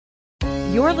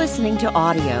You're listening to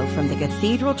audio from the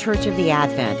Cathedral Church of the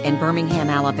Advent in Birmingham,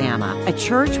 Alabama, a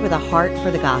church with a heart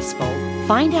for the gospel.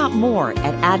 Find out more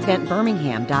at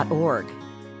adventbirmingham.org.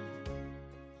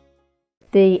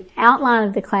 The outline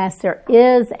of the class, there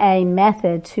is a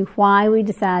method to why we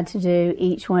decide to do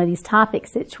each one of these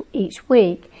topics each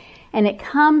week, and it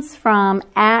comes from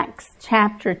Acts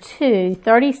chapter 2,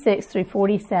 36 through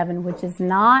 47, which is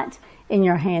not in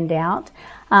your handout.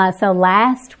 So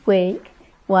last week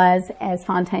was, as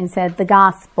Fontaine said, the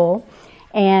gospel,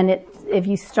 and if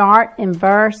you start in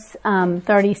verse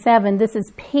 37, this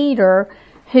is Peter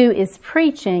who is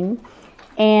preaching.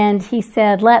 And he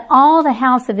said, "Let all the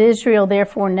house of Israel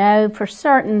therefore know for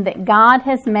certain that God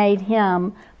has made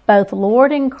him both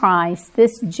Lord and Christ,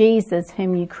 this Jesus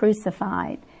whom you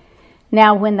crucified."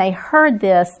 Now when they heard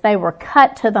this, they were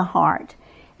cut to the heart,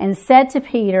 and said to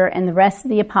Peter and the rest of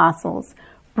the apostles,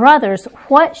 "Brothers,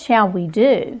 what shall we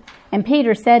do?" And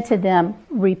Peter said to them,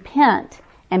 "Repent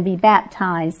and be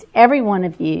baptized, every one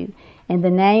of you, in the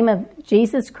name of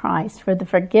Jesus Christ for the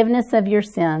forgiveness of your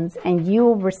sins, and you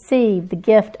will receive the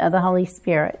gift of the Holy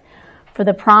Spirit. For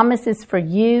the promise is for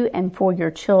you and for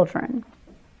your children."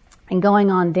 And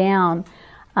going on down,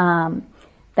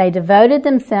 they devoted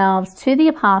themselves to the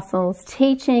apostles'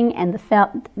 teaching and the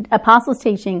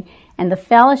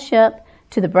fellowship,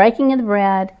 to the breaking of the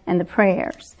bread and the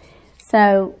prayers.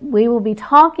 So we will be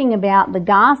talking about the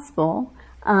gospel.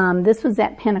 This was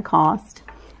at Pentecost.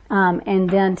 And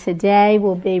then today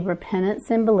will be repentance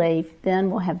and belief. Then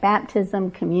we'll have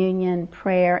baptism, communion,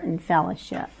 prayer, and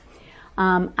fellowship.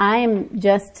 I am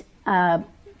just a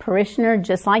parishioner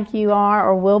just like you are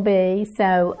or will be,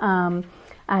 so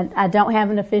I don't have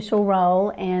an official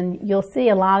role, and you'll see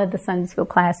a lot of the Sunday school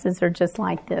classes are just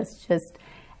like this, just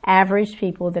average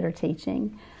people that are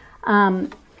teaching.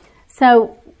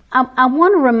 So I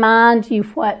want to remind you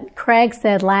what Craig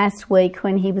said last week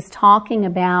when he was talking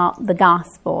about the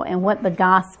gospel and what the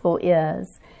gospel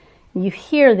is. You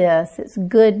hear this, it's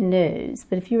good news,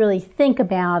 but if you really think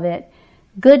about it,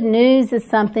 good news is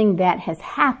something that has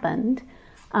happened.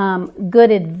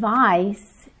 Good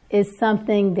advice is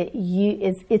something that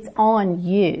it's on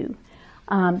you.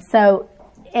 So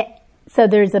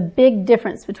there's a big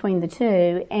difference between the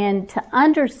two, and to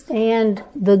understand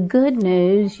the good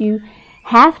news, you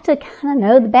have to kind of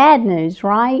know the bad news,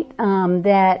 right?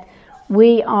 That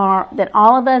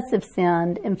all of us have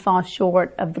sinned and fall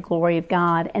short of the glory of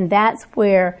God. And that's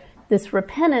where this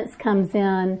repentance comes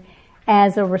in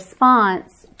as a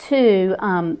response to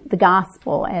the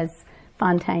gospel, as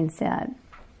Fontaine said.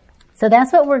 So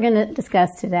that's what we're going to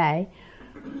discuss today.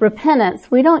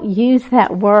 Repentance, we don't use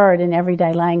that word in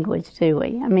everyday language, do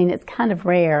we? I mean, it's kind of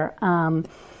rare.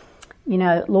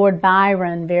 Lord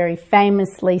Byron very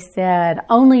famously said,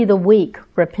 "Only the weak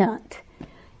repent."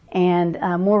 And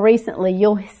more recently,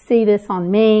 you'll see this on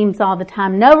memes all the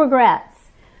time, "No regrets."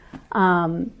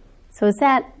 So is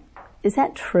that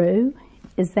true?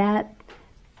 Is that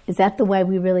the way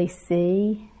we really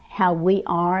see how we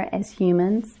are as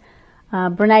humans?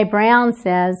 Brene Brown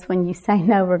says, when you say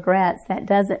no regrets, that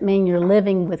doesn't mean you're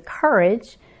living with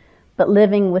courage, but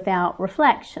living without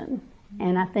reflection.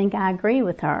 And I think I agree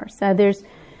with her. So there's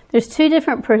two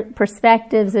different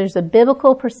perspectives. There's a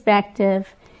biblical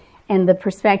perspective and the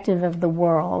perspective of the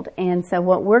world. And so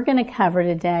what we're going to cover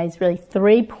today is really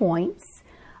 3 points.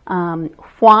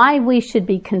 Why we should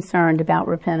be concerned about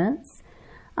repentance,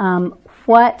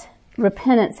 what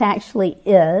repentance actually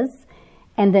is,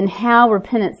 and then how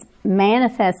repentance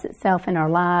manifests itself in our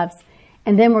lives.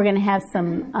 And then we're going to have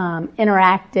some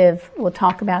interactive, we'll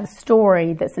talk about a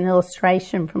story that's an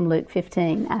illustration from Luke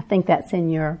 15. I think that's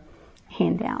in your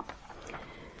handout.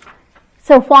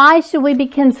 So why should we be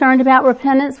concerned about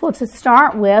repentance? Well, to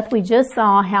start with, we just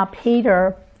saw how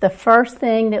Peter, the first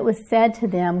thing that was said to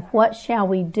them, what shall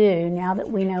we do now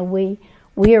that we know we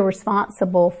are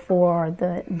responsible for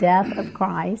the death of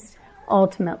Christ,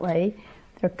 ultimately.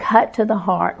 They're cut to the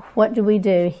heart. What do we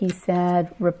do? He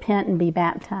said, repent and be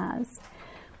baptized.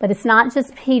 But it's not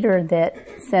just Peter that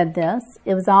said this.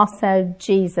 It was also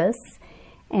Jesus.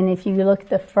 And if you look at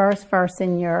the first verse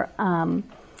in your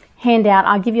handout,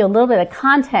 I'll give you a little bit of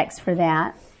context for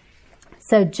that.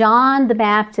 So John the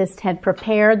Baptist had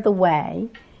prepared the way,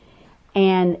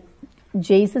 and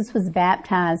Jesus was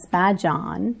baptized by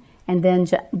John. And then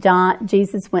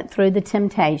Jesus went through the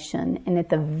temptation. And at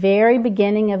the very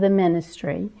beginning of the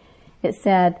ministry, it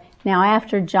said, "Now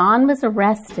after John was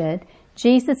arrested,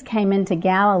 Jesus came into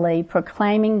Galilee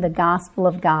proclaiming the gospel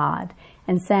of God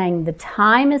and saying, 'The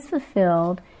time is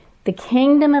fulfilled, the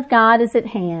kingdom of God is at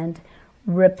hand,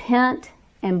 repent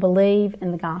and believe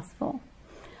in the gospel.'"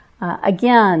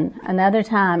 Again, another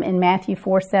time in Matthew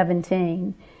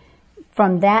 4:17,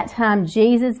 from that time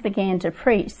Jesus began to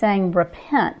preach, saying,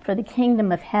 "Repent, for the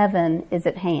kingdom of heaven is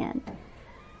at hand."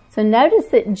 So notice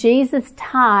that Jesus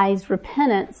ties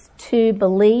repentance to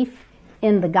belief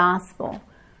in the gospel.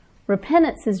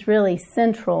 Repentance is really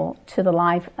central to the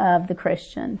life of the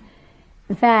Christian.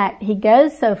 In fact, he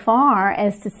goes so far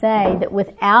as to say that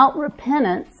without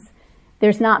repentance,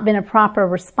 there's not been a proper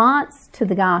response to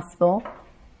the gospel,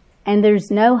 and there's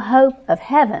no hope of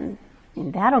heaven.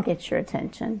 And that'll get your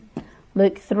attention.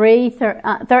 Luke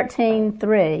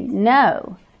 13:3.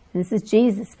 No, this is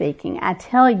Jesus speaking. I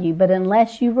tell you, but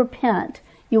unless you repent,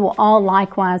 you will all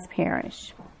likewise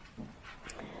perish.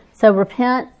 So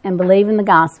repent and believe in the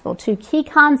gospel. Two key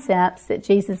concepts that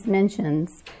Jesus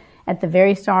mentions at the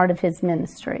very start of his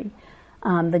ministry.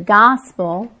 The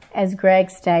gospel, as Greg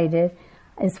stated,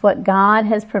 is what God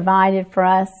has provided for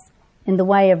us in the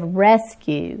way of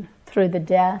rescue through the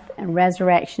death and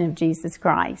resurrection of Jesus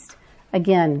Christ.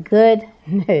 Again, good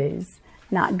news,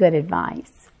 not good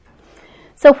advice.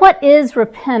 So what is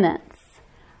repentance?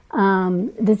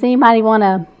 Does anybody want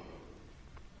to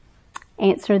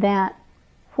answer that?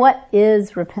 What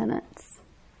is repentance?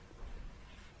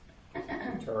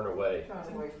 Turn away.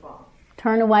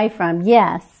 Turn away from,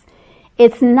 yes.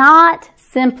 It's not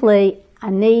simply, I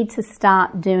need to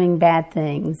stop doing bad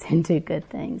things and do good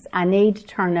things. I need to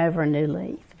turn over a new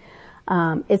leaf.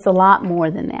 It's a lot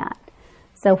more than that.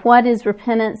 So what is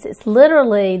repentance? It's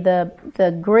literally,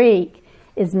 the Greek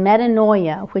is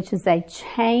metanoia, which is a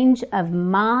change of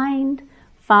mind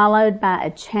followed by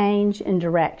a change in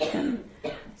direction.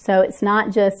 So it's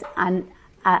not just,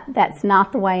 that's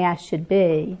not the way I should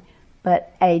be,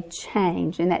 but a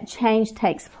change. And that change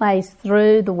takes place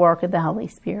through the work of the Holy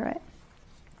Spirit.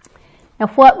 Now,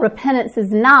 what repentance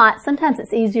is not, sometimes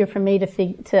it's easier for me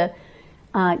to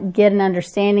get an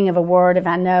understanding of a word if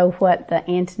I know what the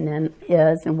antonym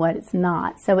is and what it's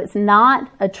not. So it's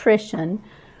not attrition,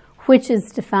 which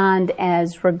is defined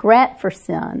as regret for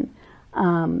sin,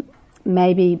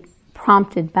 maybe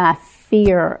prompted by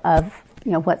fear of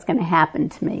what's going to happen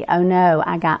to me. Oh no,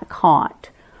 I got caught.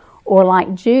 Or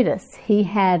like Judas, he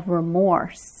had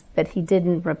remorse, but he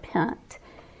didn't repent.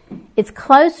 It's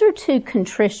closer to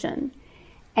contrition,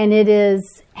 and it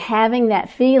is having that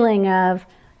feeling of,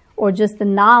 or just the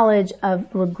knowledge of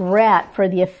regret for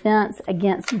the offense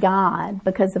against God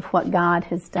because of what God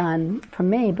has done for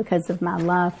me, because of my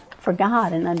love for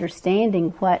God and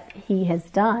understanding what he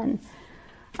has done.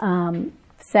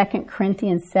 2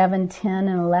 Corinthians 7:10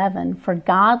 and 11, for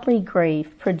godly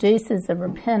grief produces a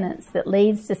repentance that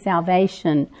leads to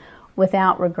salvation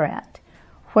without regret,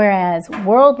 whereas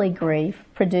worldly grief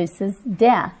produces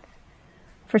death.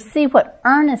 For see what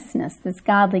earnestness this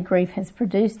godly grief has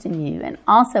produced in you, and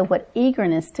also what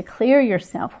eagerness to clear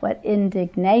yourself, what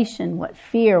indignation, what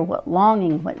fear, what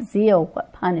longing, what zeal,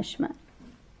 what punishment.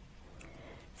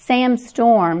 Sam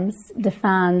Storms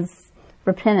defines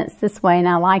repentance this way, and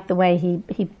I like the way he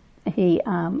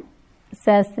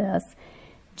says this.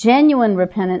 Genuine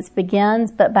repentance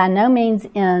begins, but by no means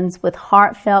ends, with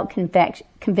heartfelt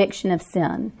conviction of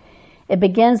sin. It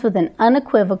begins with an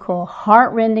unequivocal,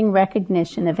 heart-rending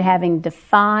recognition of having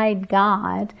defied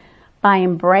God by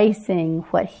embracing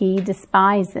what he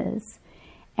despises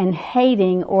and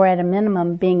hating, or at a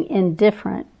minimum, being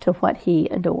indifferent to what he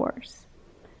adores.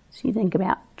 So you think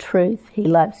about truth. He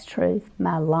loves truth.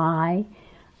 My lie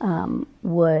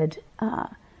would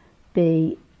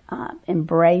be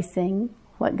embracing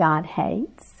what God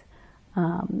hates.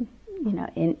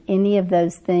 In any of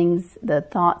those things, the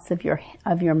thoughts of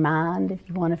your mind, if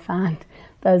you want to find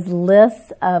those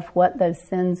lists of what those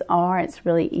sins are, it's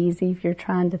really easy if you're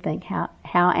trying to think, how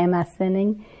am I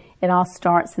sinning? It all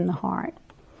starts in the heart.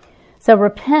 So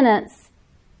repentance,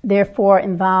 therefore,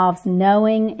 involves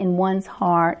knowing in one's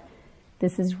heart,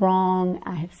 this is wrong,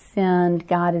 I have sinned,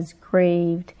 God is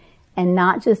grieved, and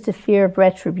not just a fear of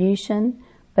retribution,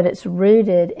 but it's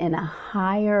rooted in a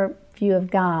higher view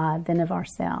of God than of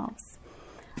ourselves.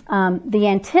 The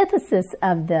antithesis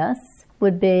of this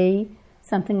would be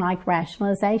something like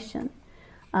rationalization,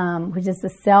 which is a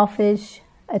selfish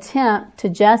attempt to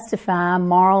justify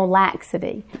moral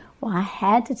laxity. Well, I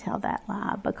had to tell that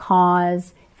lie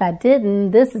because if I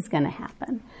didn't, this is going to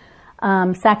happen.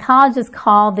 Psychologists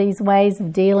call these ways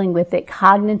of dealing with it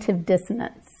cognitive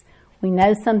dissonance. We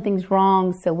know something's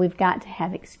wrong, so we've got to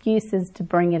have excuses to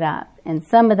bring it up. And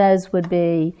some of those would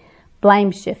be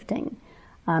blame shifting,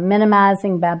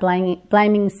 minimizing by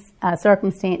blaming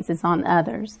circumstances on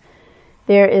others.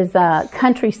 There is a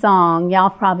country song, y'all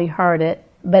probably heard it,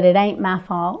 but it ain't my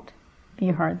fault.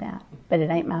 You heard that, but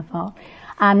it ain't my fault.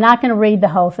 I'm not going to read the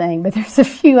whole thing, but there's a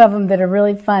few of them that are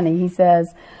really funny. He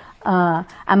says,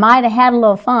 I might have had a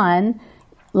little fun.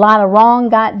 A lot of wrong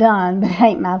got done, but it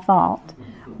ain't my fault.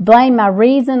 Blame my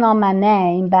reason on my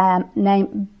name,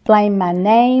 blame my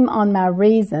name on my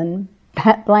reason,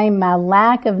 blame my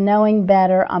lack of knowing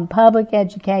better on public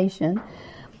education,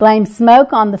 blame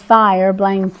smoke on the fire,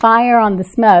 blame fire on the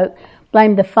smoke,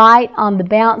 blame the fight on the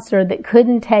bouncer that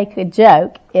couldn't take a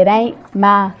joke. It ain't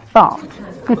my fault.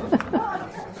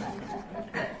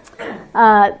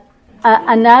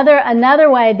 Another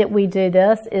way that we do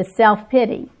this is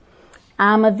self-pity.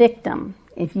 I'm a victim.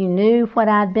 If you knew what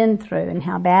I'd been through and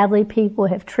how badly people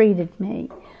have treated me,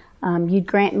 you'd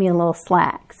grant me a little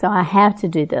slack. So I have to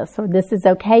do this, or this is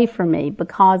okay for me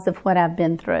because of what I've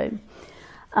been through.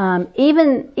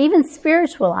 Even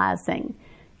spiritualizing.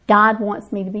 God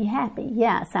wants me to be happy.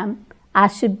 Yes, I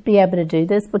should be able to do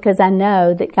this because I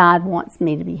know that God wants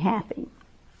me to be happy.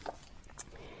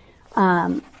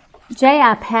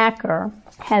 J.I. Packer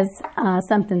has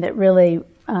something that really...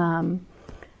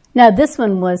 No, this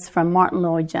one was from Martin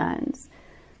Lloyd-Jones.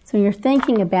 So you're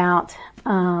thinking about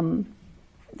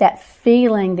that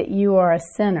feeling that you are a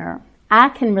sinner. I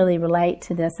can really relate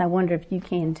to this. I wonder if you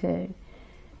can too.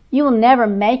 You will never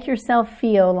make yourself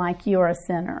feel like you are a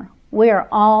sinner. We are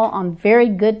all on very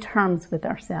good terms with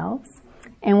ourselves,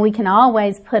 and we can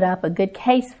always put up a good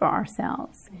case for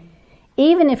ourselves.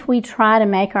 Even if we try to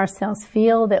make ourselves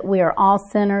feel that we are all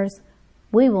sinners,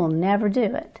 we will never do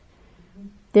it.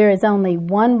 There is only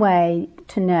one way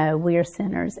to know we are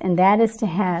sinners, and that is to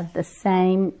have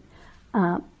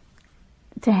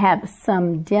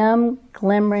some dim,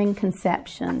 glimmering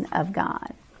conception of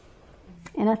God.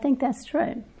 And I think that's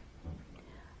true.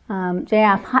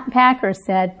 J.I. Packer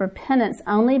said, repentance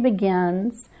only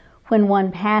begins when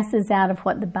one passes out of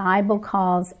what the Bible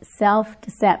calls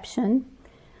self-deception,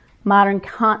 modern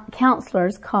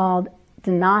counselors called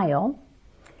denial,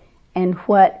 and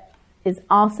what is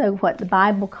also what the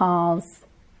Bible calls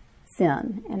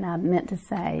sin. And I meant to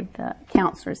say, the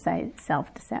counselors say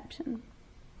self-deception.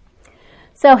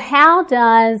 So how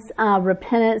does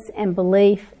repentance and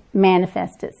belief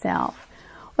manifest itself?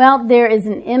 Well, there is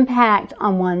an impact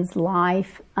on one's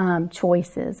life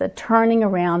choices, a turning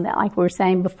around that, like we were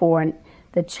saying before, and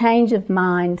the change of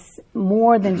mind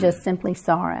more than just simply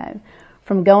sorrow,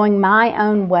 from going my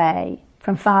own way,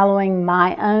 from following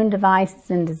my own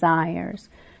devices and desires,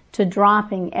 to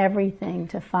dropping everything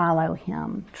to follow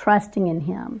Him, trusting in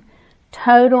Him,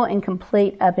 total and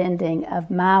complete upending of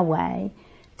my way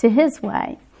to His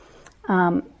way.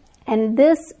 And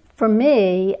this, for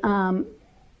me,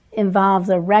 involves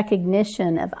a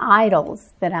recognition of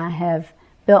idols that I have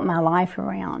built my life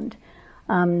around,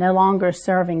 no longer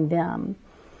serving them.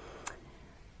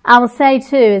 I will say,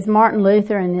 too, as Martin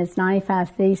Luther in his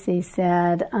 95 Theses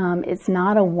said, it's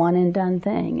not a one-and-done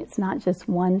thing. It's not just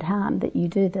one time that you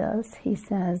do this. He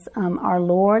says, our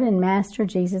Lord and Master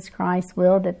Jesus Christ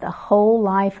willed that the whole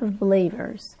life of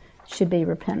believers should be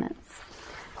repentance.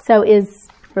 So is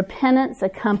repentance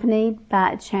accompanied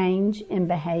by a change in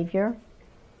behavior?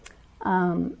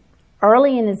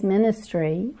 Early in His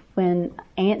ministry, when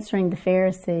answering the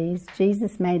Pharisees,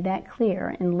 Jesus made that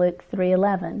clear in Luke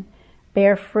 3:11.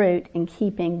 Bear fruit in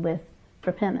keeping with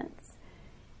repentance.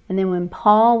 And then when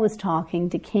Paul was talking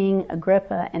to King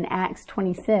Agrippa in Acts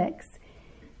 26,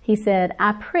 he said,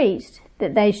 I preached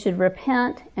that they should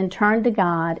repent and turn to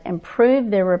God and prove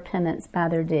their repentance by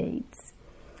their deeds.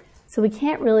 So we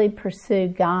can't really pursue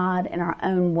God in our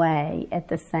own way at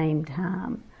the same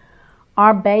time.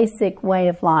 Our basic way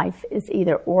of life is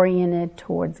either oriented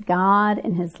towards God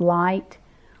and His light,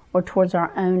 or towards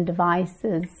our own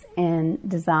devices and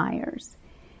desires.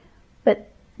 But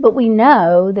we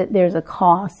know that there's a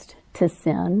cost to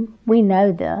sin. We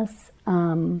know this.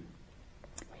 And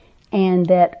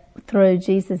that through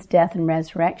Jesus' death and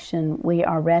resurrection, we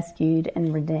are rescued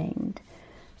and redeemed.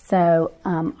 So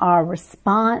our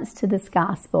response to this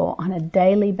gospel on a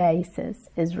daily basis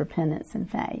is repentance and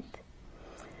faith.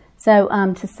 So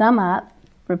to sum up,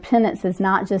 repentance is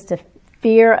not just a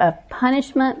fear of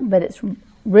punishment, but it's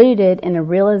rooted in a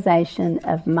realization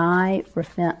of my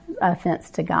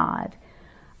offense to God.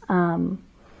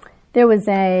 There was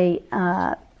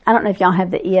I don't know if y'all have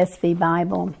the ESV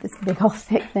Bible, this big old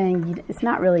thick thing. It's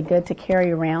not really good to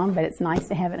carry around, but it's nice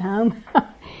to have at home.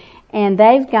 And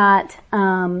they've got,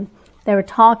 they were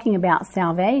talking about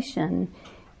salvation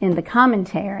in the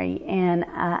commentary, and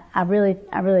I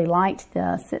really liked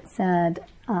this. It said,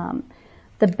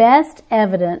 the best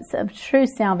evidence of true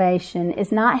salvation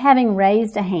is not having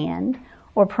raised a hand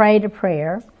or prayed a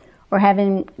prayer or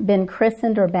having been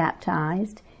christened or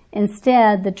baptized.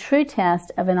 Instead, the true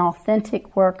test of an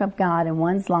authentic work of God in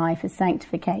one's life is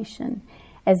sanctification,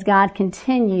 as God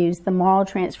continues the moral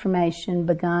transformation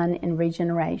begun in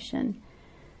regeneration.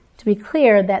 To be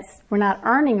clear, we're not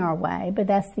earning our way, but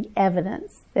that's the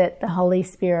evidence that the Holy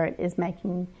Spirit is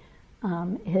making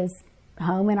His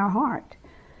home in our heart.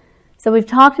 So we've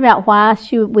talked about why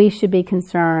we should be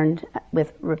concerned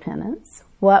with repentance,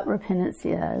 what repentance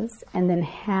is, and then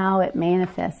how it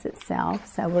manifests itself.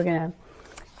 So we're going to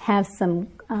have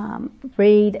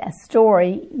read a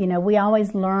story. You know, we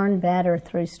always learn better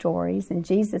through stories, and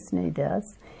Jesus knew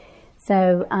this.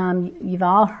 So you've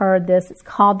all heard this. It's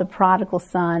called The Prodigal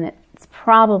Son. It's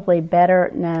probably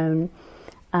better known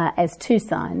as Two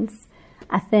Sons.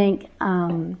 I think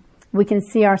we can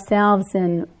see ourselves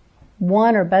in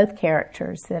one or both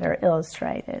characters that are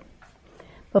illustrated.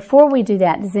 Before we do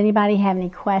that, does anybody have any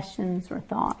questions or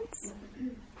thoughts?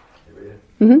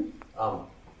 Mm-hmm.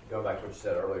 Going back to what you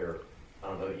said earlier, I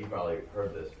don't know, you probably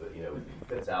heard this, but you know,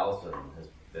 Fitz Allison has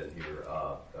been here,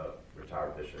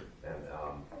 retired bishop, and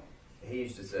he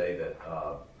used to say that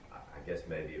I guess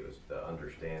maybe it was the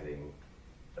understanding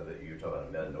of that you were talking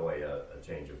about metanoia, a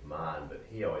change of mind, but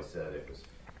he always said it was,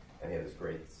 and he had this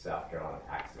great South Carolina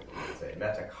accent. He would say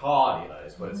metacardia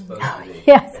is what it's supposed to be.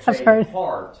 Yes, a I've heard.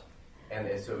 Heart,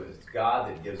 and so it's God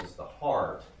that gives us the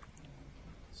heart,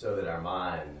 so that our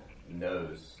mind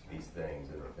knows these things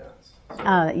and repents.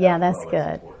 So yeah, that's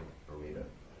good. For me to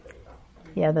think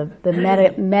about. Yeah, the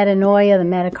metanoia, the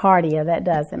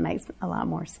metacardia, it makes a lot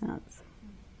more sense.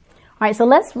 All right, so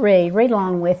let's read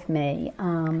along with me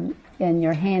in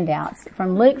your handouts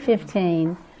from Luke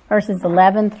 15, verses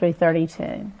 11 through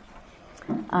 32.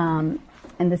 And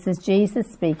this is Jesus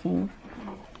speaking.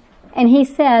 And he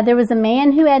said, there was a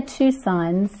man who had 2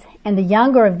 sons, and the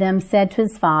younger of them said to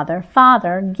his father,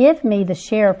 Father, give me the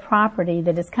share of property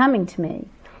that is coming to me.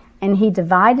 And he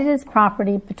divided his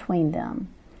property between them.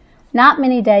 Not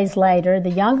many days later, the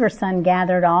younger son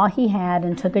gathered all he had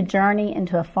and took a journey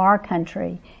into a far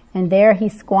country, and there he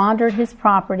squandered his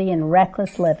property in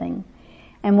reckless living.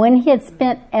 And when he had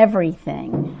spent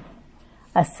everything,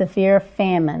 a severe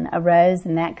famine arose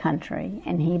in that country,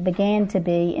 and he began to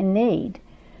be in need.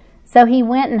 So he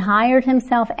went and hired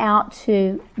himself out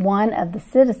to one of the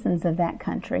citizens of that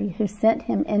country, who sent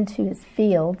him into his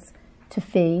fields to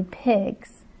feed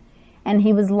pigs. And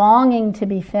he was longing to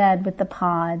be fed with the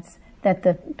pods that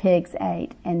the pigs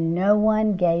ate, and no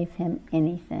one gave him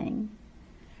anything.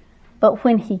 But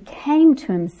when he came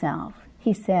to himself,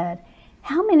 he said,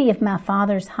 How many of my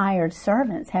father's hired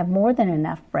servants have more than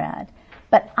enough bread?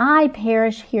 But I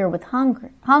perish here with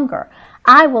hunger.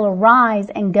 I will arise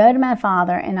and go to my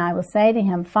father, and I will say to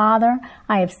him, Father,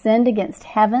 I have sinned against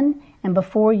heaven and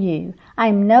before you. I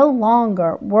am no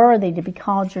longer worthy to be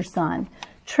called your son.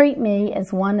 Treat me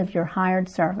as one of your hired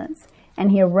servants.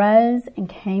 And he arose and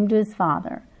came to his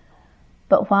father.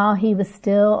 But while he was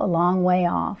still a long way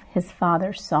off, his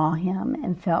father saw him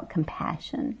and felt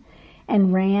compassion,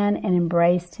 and ran and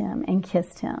embraced him and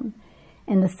kissed him.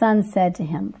 And the son said to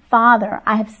him, Father,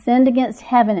 I have sinned against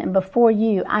heaven and before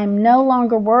you. I am no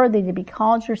longer worthy to be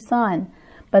called your son.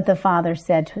 But the father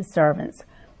said to his servants,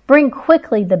 Bring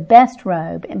quickly the best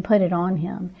robe and put it on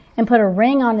him, and put a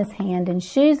ring on his hand and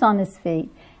shoes on his feet,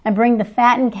 and bring the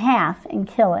fattened calf and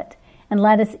kill it, and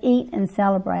let us eat and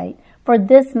celebrate. For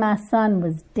this my son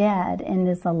was dead and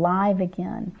is alive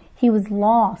again. He was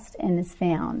lost and is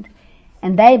found.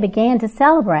 And they began to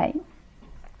celebrate.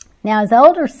 Now his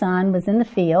older son was in the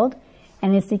field,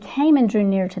 and as he came and drew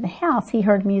near to the house, he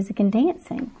heard music and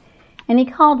dancing. And he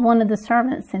called one of the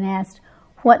servants and asked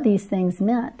what these things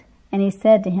meant. And he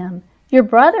said to him, Your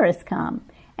brother has come,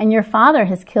 and your father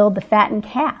has killed the fattened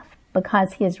calf,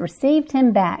 because he has received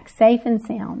him back safe and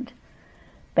sound.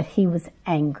 But he was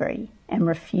angry and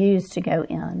refused to go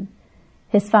in.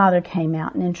 His father came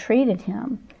out and entreated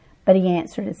him, but he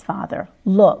answered his father,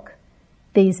 Look,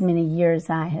 these many years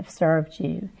I have served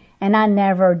you, and I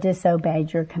never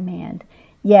disobeyed your command.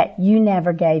 Yet you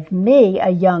never gave me a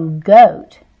young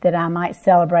goat that I might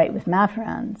celebrate with my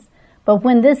friends. But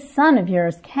when this son of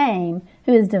yours came,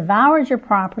 who has devoured your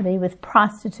property with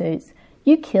prostitutes,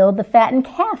 you killed the fattened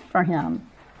calf for him.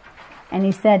 And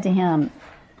he said to him,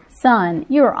 Son,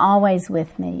 you are always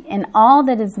with me, and all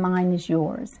that is mine is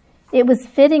yours. It was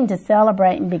fitting to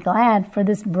celebrate and be glad, for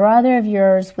this brother of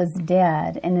yours was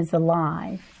dead and is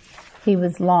alive. He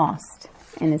was lost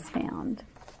and is found.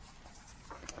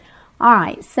 All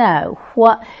right, so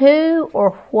who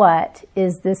or what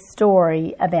is this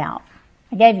story about?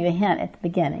 I gave you a hint at the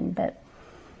beginning, but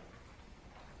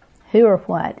who or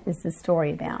what is this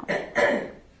story about? It's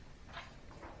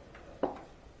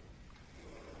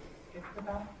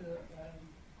about the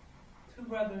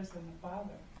brothers and the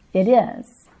father. It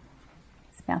is.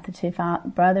 It's about the two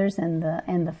brothers and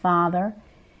the father.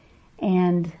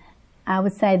 And I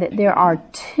would say that there are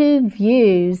two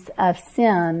views of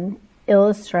sin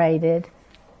illustrated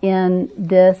in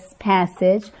this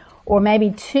passage, or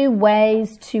maybe two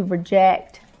ways to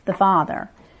reject the Father.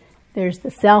 There's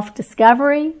the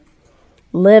self-discovery,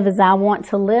 live as I want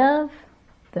to live,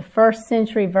 the first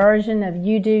century version of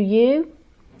you do you.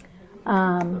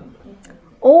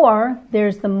 Or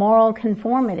there's the moral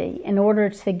conformity in order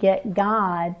to get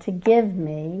God to give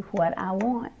me what I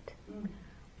want.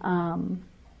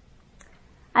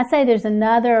 I'd say there's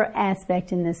another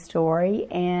aspect in this story,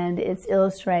 and it's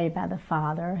illustrated by the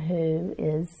Father, who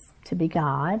is to be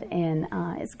God, and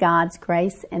it's God's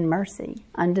grace and mercy,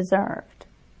 undeserved.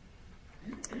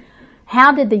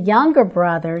 How did the younger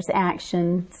brother's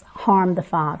actions harm the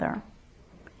Father?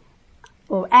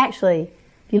 Well, actually,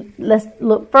 let's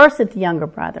look first at the younger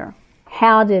brother.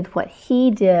 How did what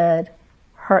he did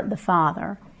hurt the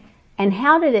Father? And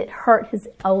how did it hurt his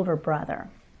older brother?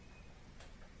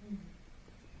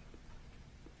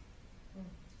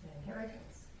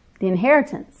 The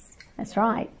inheritance. That's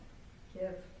right.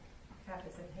 Give half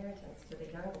his inheritance to the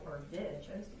younger, or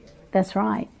chose to give him. That's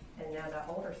right. And now the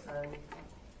older son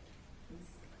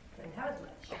doesn't have as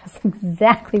much. That's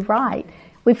exactly right.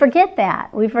 We forget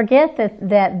that. We forget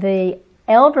that the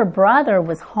elder brother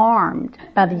was harmed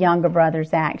by the younger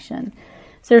brother's action.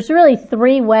 So there's really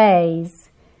three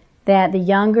ways that the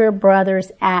younger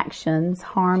brother's actions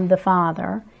harmed the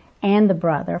father and the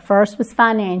brother. First was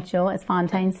financial, as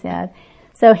Fontaine said.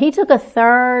 So he took a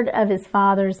third of his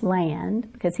father's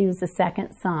land, because he was the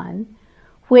second son,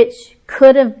 which he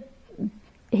could have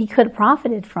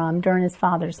profited from during his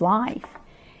father's life,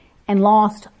 and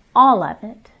lost all of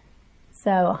it.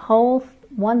 So a whole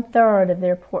 1/3 of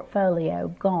their portfolio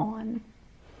gone.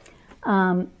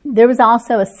 There was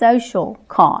also a social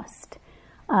cost.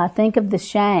 Think of the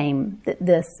shame that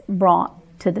this brought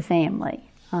to the family.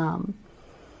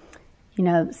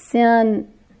 Sin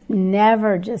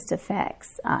never just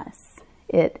affects us.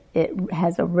 It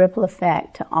has a ripple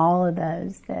effect to all of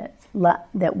those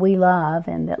that we love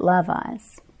and that love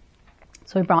us.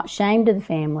 So he brought shame to the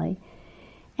family,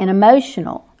 and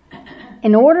emotional.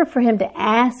 In order for him to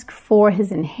ask for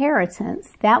his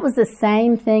inheritance, that was the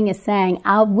same thing as saying,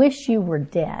 I wish you were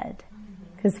dead.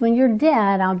 Because when you're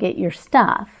dead, I'll get your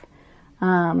stuff.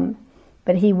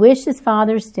 But he wished his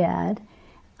father's dead.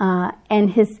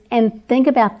 And think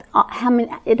about how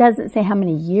many, it doesn't say how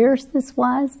many years this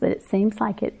was, but it seems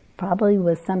like it probably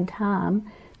was some time.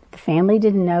 The family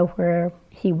didn't know where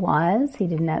he was. They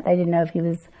didn't know if he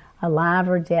was alive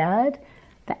or dead.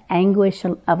 The anguish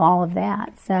of all of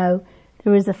that. So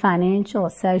there was a financial,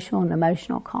 a social, and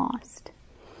emotional cost.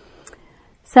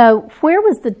 So where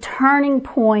was the turning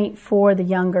point for the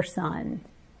younger son?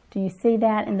 Do you see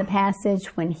that in the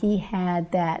passage when he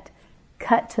had that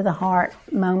cut to the heart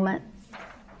moment?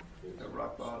 At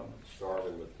rock bottom.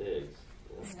 Starving with pigs.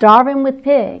 Starving with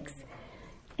pigs.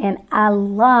 And I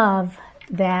love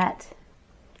that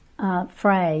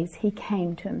phrase, he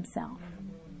came to himself.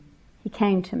 He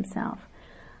came to himself.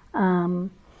 2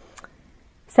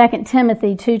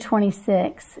 Timothy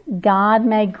 2:26, God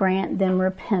may grant them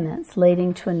repentance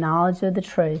leading to a knowledge of the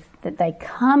truth, that they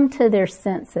come to their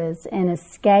senses and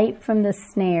escape from the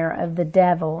snare of the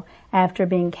devil after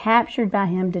being captured by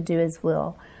him to do his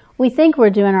will. We think we're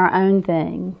doing our own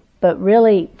thing, but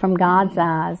really from God's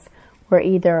eyes, we're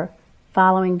either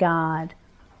following God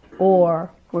or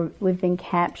we've been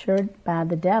captured by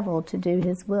the devil to do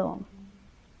his will.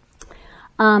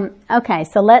 Okay,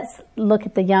 so let's look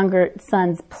at the younger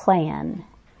son's plan.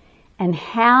 And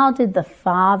how did the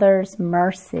father's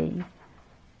mercy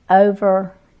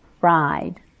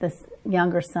override the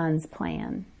younger son's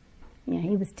plan?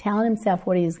 He was telling himself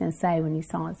what he was going to say when he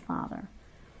saw his father.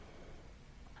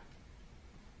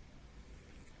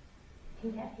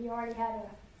 He already had a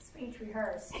speech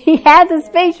rehearsed. He had the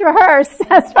speech rehearsed.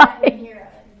 That's right.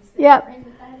 Yep.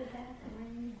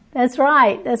 That's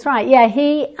right. That's right. Yeah,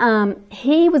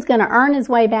 he was going to earn his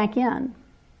way back in.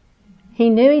 He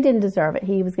knew he didn't deserve it.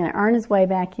 He was going to earn his way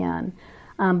back in.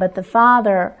 But the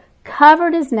father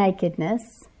covered his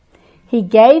nakedness. He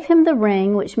gave him the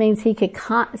ring, which means he could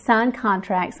sign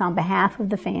contracts on behalf of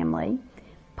the family,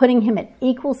 putting him at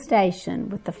equal station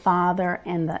with the father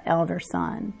and the elder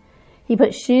son. He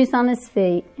put shoes on his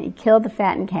feet. He killed the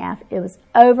fattened calf. It was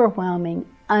overwhelming,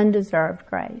 undeserved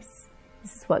grace.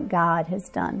 This is what God has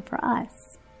done for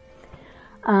us.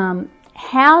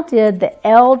 How did the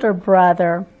elder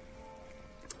brother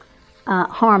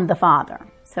harm the father?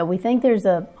 So we think there's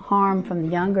a harm from the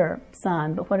younger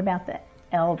son, but what about the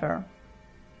elder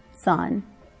son,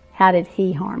 how did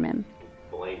he harm him?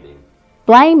 Blamed him.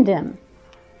 Blamed him.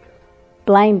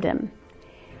 Blamed him.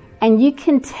 And you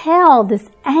can tell this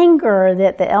anger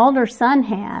that the elder son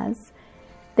has,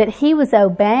 that he was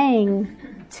obeying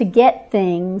to get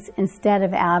things instead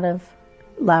of out of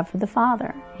love for the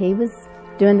father. He was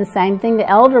doing the same thing the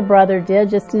elder brother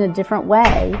did, just in a different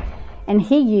way, and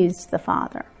he used the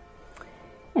father.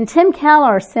 And Tim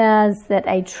Keller says that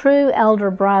a true elder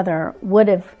brother would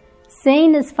have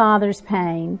seen his father's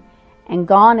pain and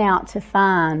gone out to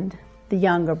find the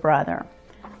younger brother.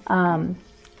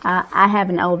 I have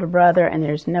an older brother, and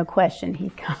there's no question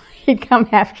he'd come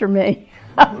after me.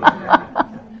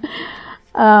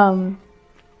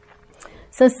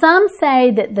 So some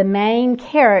say that the main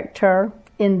character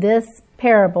in this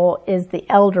parable is the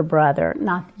elder brother,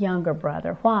 not the younger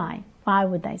brother. Why? Why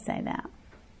would they say that?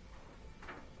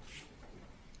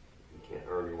 You can't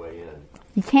earn your way in.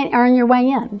 You can't earn your way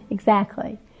in,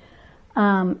 exactly.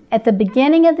 At the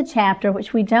beginning of the chapter,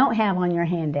 which we don't have on your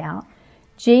handout,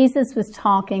 Jesus was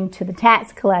talking to the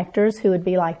tax collectors, who would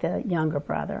be like the younger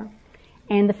brother,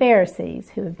 and the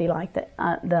Pharisees, who would be like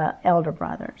the elder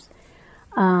brothers.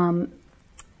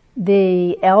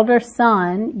 The elder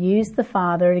son used the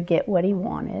father to get what he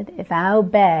wanted. If I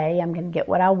obey, I'm going to get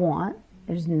what I want.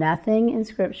 There's nothing in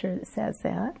Scripture that says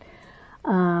that.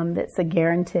 That's a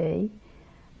guarantee.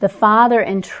 The father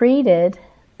entreated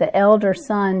the elder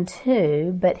son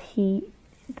too, but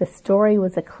the story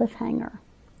was a cliffhanger.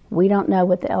 We don't know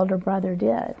what the elder brother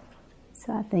did.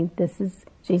 So I think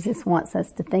Jesus wants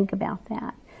us to think about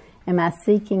that. Am I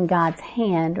seeking God's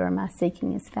hand, or am I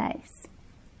seeking his face?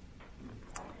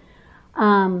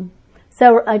 In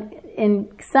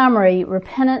summary,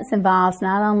 repentance involves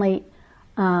not only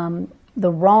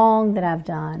the wrong that I've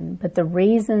done, but the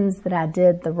reasons that I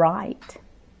did the right.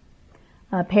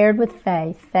 Paired with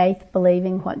faith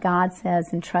believing what God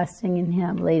says and trusting in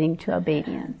him, leading to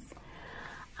obedience.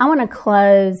 I want to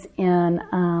close in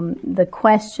the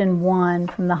question 1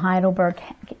 from the Heidelberg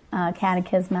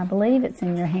Catechism. I believe it's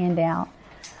in your handout.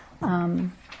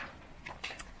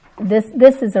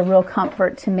 This is a real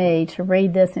comfort to me to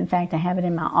read this. In fact, I have it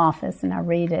in my office and I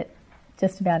read it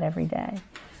just about every day.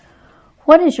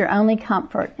 What is your only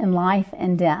comfort in life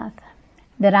and death?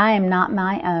 That I am not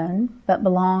my own, but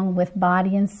belong with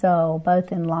body and soul,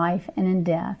 both in life and in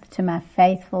death, to my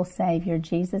faithful Savior,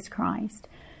 Jesus Christ.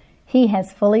 He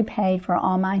has fully paid for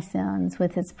all my sins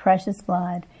with his precious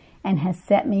blood and has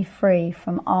set me free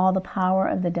from all the power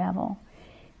of the devil.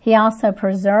 He also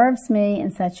preserves me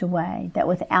in such a way that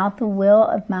without the will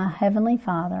of my heavenly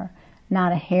Father,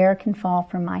 not a hair can fall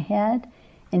from my head.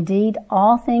 Indeed,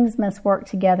 all things must work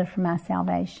together for my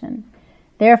salvation.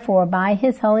 Therefore, by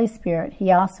his Holy Spirit,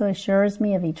 he also assures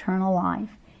me of eternal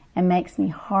life and makes me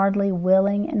heartily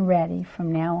willing and ready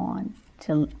from now on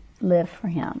to live for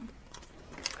him.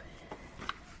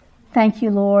 Thank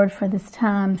you, Lord, for this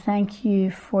time. Thank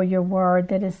you for your word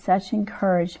that is such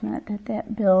encouragement,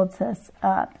 that builds us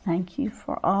up. Thank you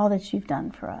for all that you've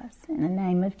done for us. In the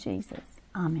name of Jesus,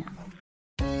 amen.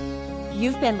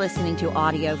 You've been listening to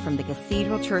audio from the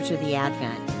Cathedral Church of the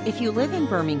Advent. If you live in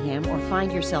Birmingham or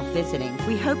find yourself visiting,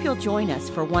 we hope you'll join us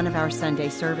for one of our Sunday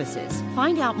services.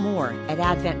 Find out more at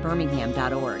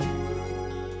adventbirmingham.org.